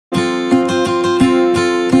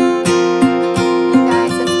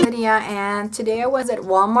And today I was at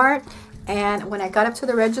Walmart, and when I got up to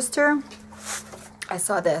the register, I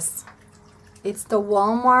saw this. It's the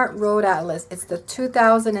Walmart Road Atlas. It's the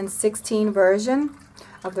 2016 version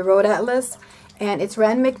of the Road Atlas, and it's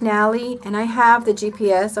Rand McNally, and I have the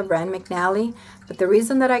GPS of Rand McNally. But the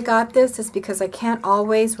reason that I got this is because I can't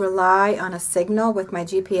always rely on a signal with my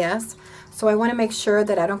GPS. So I want to make sure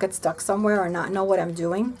that I don't get stuck somewhere or not know what I'm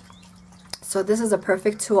doing. So this is a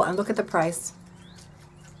perfect tool, and look at the price.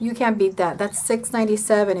 You can't beat that. That's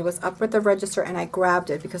 $6.97. It was up at the register, and I grabbed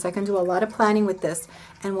it because I can do a lot of planning with this.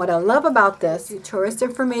 And what I love about this, tourist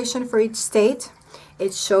information for each state.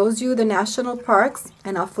 It shows you the national parks,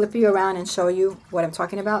 and I'll flip you around and show you what I'm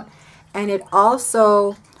talking about. And it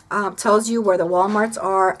also tells you where the Walmarts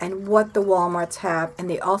are and what the Walmarts have. And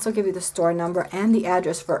they also give you the store number and the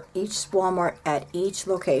address for each Walmart at each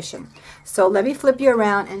location. So let me flip you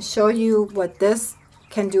around and show you what this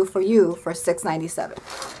can do for you for $6.97.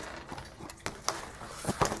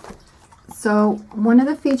 So one of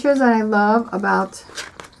the features that I love about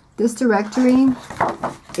this directory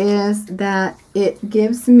is that it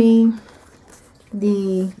gives me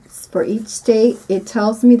for each state, it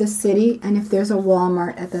tells me the city and if there's a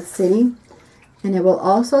Walmart at that city. And it will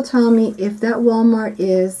also tell me if that Walmart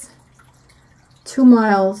is 2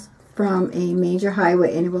 miles from a major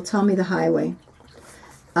highway, and it will tell me the highway.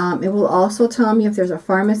 It will also tell me if there's a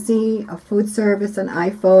pharmacy, a food service, an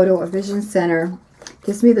iPhoto, a vision center. It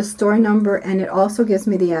gives me the store number, and it also gives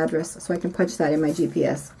me the address, so I can punch that in my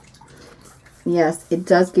GPS. Yes, it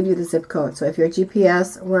does give you the zip code. So if your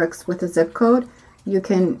GPS works with a zip code, you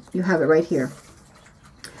have it right here.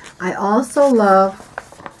 I also love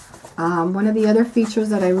one of the other features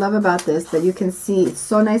that I love about this, that you can see it's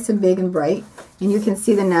so nice and big and bright, and you can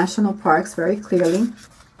see the national parks very clearly.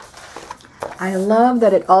 I love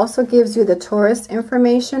that it also gives you the tourist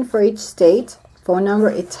information for each state, phone number.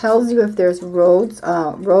 It tells you if there's roads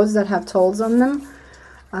that have tolls on them.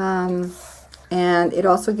 And it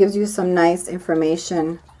also gives you some nice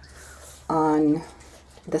information on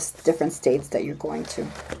the different states that you're going to.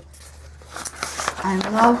 I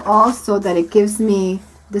love also that it gives me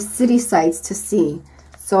the city sites to see.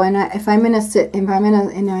 So if I'm in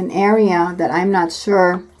an area that I'm not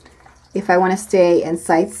sure if I want to stay and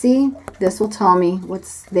sightsee, this will tell me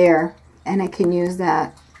what's there, and I can use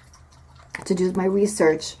that to do my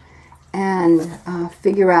research and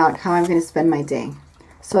figure out how I'm going to spend my day.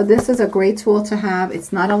 So this is a great tool to have.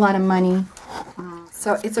 It's not a lot of money.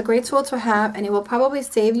 So it's a great tool to have, and it will probably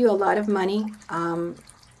save you a lot of money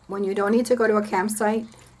when you don't need to go to a campsite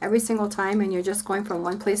every single time and you're just going from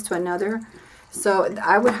one place to another. So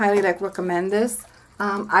I would highly recommend this.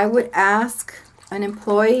 I would ask an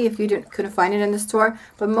employee if you couldn't find it in the store,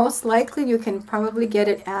 but most likely you can probably get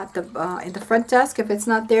it at in the front desk. If it's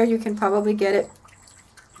not there, you can probably get it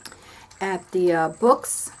at the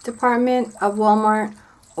books department of Walmart,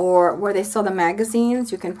 or where they sell the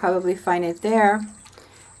magazines. You can probably find it there.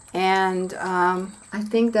 And I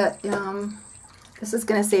think that this is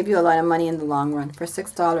going to save you a lot of money in the long run. For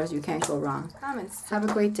 $6, you can't go wrong. Comments. Have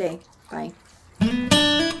a great day. Bye.